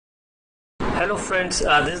Hello friends,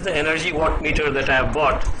 this is the energy watt meter that I have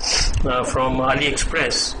bought from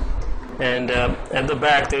Aliexpress, and at the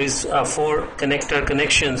back there is 4 connector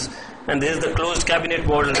connections, and this is the closed cabinet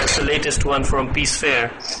model. That's the latest one from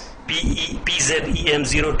Peacefair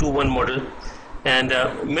PZEM-021 model, and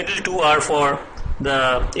middle 2 are for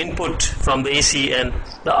the input from the AC and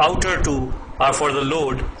the outer 2 are for the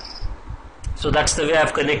load. So that's the way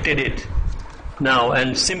I've connected it now,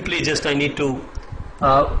 and simply just I need to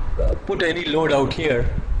put any load out here,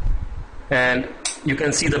 and you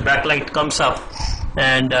can see the backlight comes up,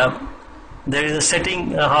 and there is a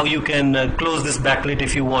setting how you can close this backlight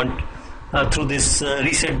if you want through this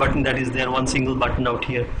reset button that is there, one single button out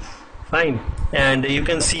here. Fine. And you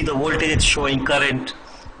can see the voltage showing, current,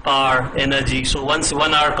 power, energy. So once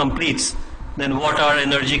 1 hour completes, then watt hour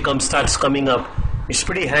energy starts coming up. It's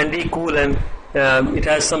pretty handy, cool, and it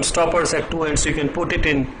has some stoppers at 2 ends, so you can put it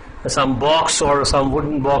in some box or some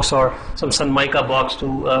wooden box or some mica box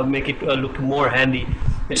to make it look more handy.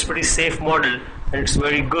 It's pretty safe model, and it's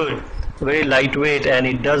very good, very lightweight, and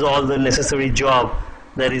it does all the necessary job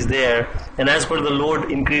that is there. And as per the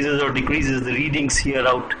load increases or decreases, the readings here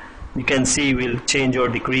out you can see will change or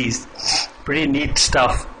decrease. Pretty neat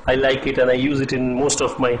stuff. I like it, and I use it in most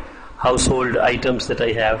of my household items that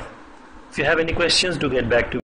I have. If you have any questions, do get back to me.